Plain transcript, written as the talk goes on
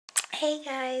Hey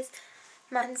guys,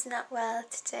 Man's not well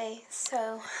today,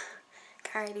 so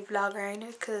can't really vlog around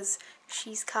it because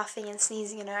she's coughing and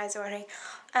sneezing and her eyes are watering.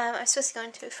 I'm supposed to go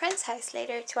into a friend's house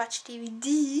later to watch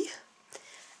DVD.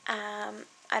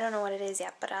 I don't know what it is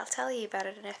yet, but I'll tell you about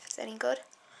it and if it's any good.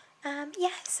 Yeah,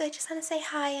 so I just want to say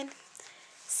hi and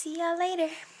see y'all later.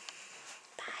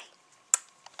 Bye.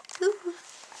 Ooh.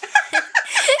 We're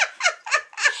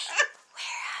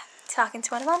talking to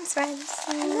one of Mom's friends.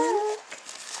 Look.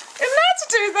 You're allowed to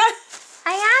do that.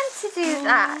 I am to do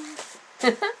that.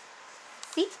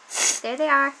 See? There they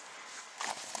are.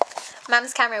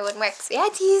 Mum's camera wouldn't work, so we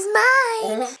had to use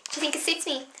mine. Do you think it suits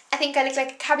me? I think I look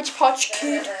like a Cabbage Patch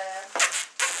Kid.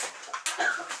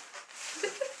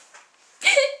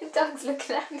 The dog's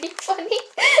looking at me funny.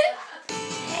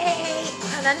 Hey,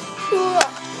 hold on. Ooh.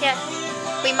 Yeah,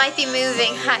 we might be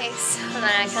moving house. Hold on,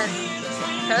 I can't.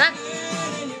 Hold on.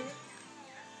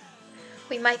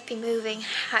 We might be moving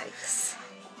house.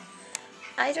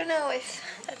 I don't know if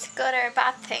that's a good or a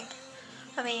bad thing.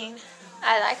 I mean,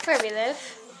 I like where we live,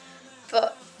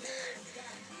 but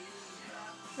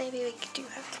maybe we do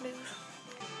have to move.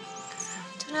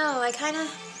 Don't know,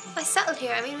 I settled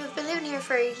here. I mean, we've been living here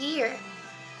for a year.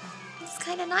 It's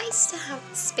kind of nice to have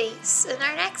the space, and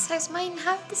our next house mightn't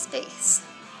have the space.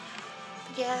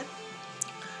 But yeah,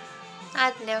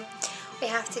 I don't know. We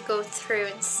have to go through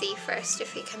and see first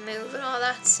if we can move and all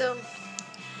that, so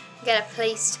get a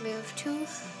place to move to.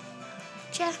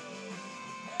 Yeah.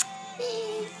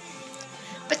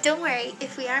 But don't worry,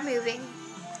 if we are moving,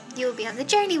 you'll be on the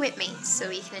journey with me, so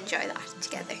we can enjoy that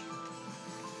together.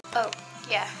 Oh,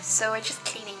 yeah, so we're just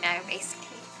cleaning now,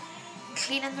 basically.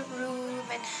 Cleaning the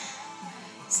room and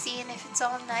seeing if it's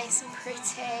all nice and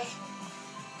pretty.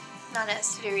 Not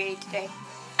else to do really today.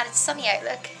 And it's sunny out,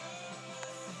 look.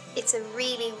 It's a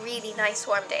really, really nice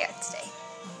warm day out today.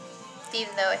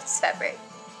 Even though it's February,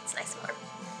 it's nice and warm.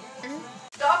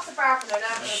 Dogs are barking now, but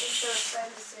I think they're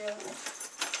friends soon.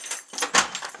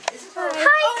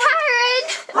 Hi, Karen!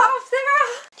 Oh, Sarah!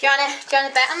 Do you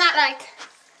wanna bet on that, like?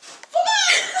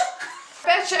 I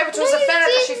bet you if it was a fella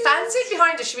that she fancied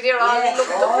behind her, she'd be there all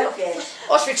looking up.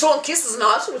 Oh, she'd be throwing kisses and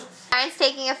all. Karen's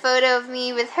taking a photo of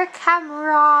me with her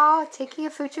camera. Taking a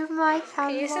photo of my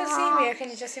camera. Can you still see me or can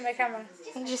you just see my camera?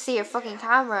 I can just see your fucking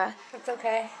camera. That's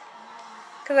okay.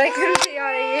 Because I couldn't see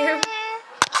all of you.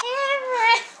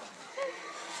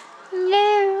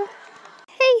 Hello.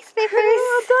 Hey, Slippers.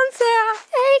 Well done, Sarah.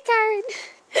 Hey, Karen.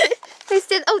 There's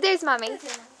still. Oh, there's Mommy.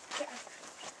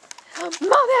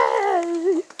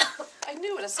 Mommy! I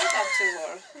knew it, I said that to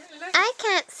her. I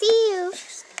can't see you.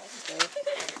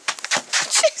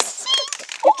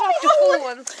 Oh my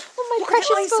phone. Oh, my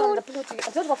precious phone. I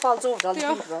don't know what falls over all the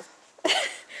people.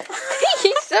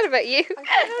 It's not about you.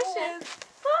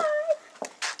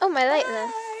 Oh, my light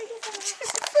then.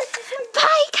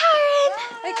 Bye, Karen.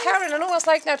 Hey Karen, I know what it's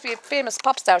like now to be a famous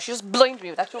pop star. She just blinded me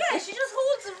with that. Yeah, she just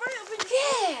holds it right up in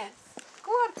Yeah.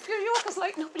 Go on, your yoke is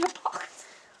lighting up in your pocket.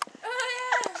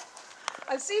 Oh, yeah.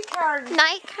 I'll see Karen.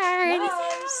 Night, Karen.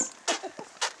 Nice.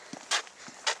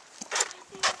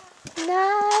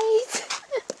 Night.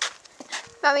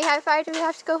 Mommy, how far do we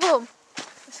have to go home?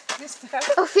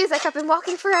 Oh, feels like I've been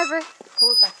walking forever.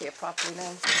 Hold back here properly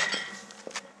now.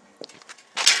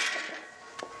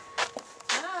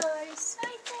 Nice.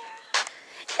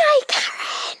 Night,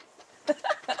 Karen.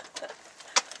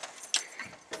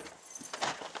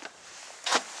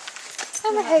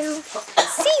 Hello.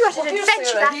 See what an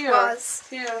adventure that was.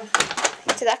 Here.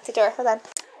 To that the door. Hold on.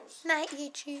 Night,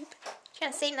 YouTube. Do you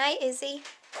want to say night, Izzy?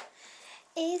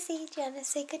 Izzy, do you want to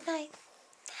say good night?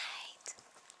 Night.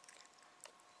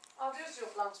 Oh, there's your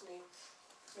belongs to me.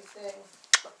 My thing.